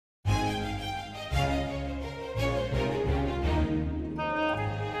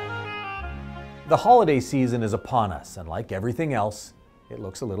The holiday season is upon us, and like everything else, it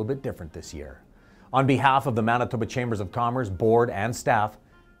looks a little bit different this year. On behalf of the Manitoba Chambers of Commerce Board and staff,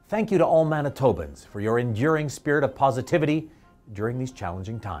 thank you to all Manitobans for your enduring spirit of positivity during these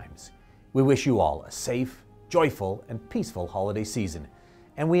challenging times. We wish you all a safe, joyful, and peaceful holiday season,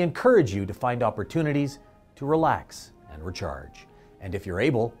 and we encourage you to find opportunities to relax and recharge. And if you're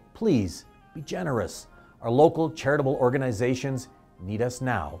able, please be generous. Our local charitable organizations need us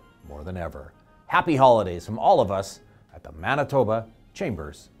now more than ever. Happy holidays from all of us at the Manitoba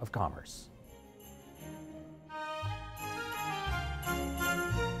Chambers of Commerce.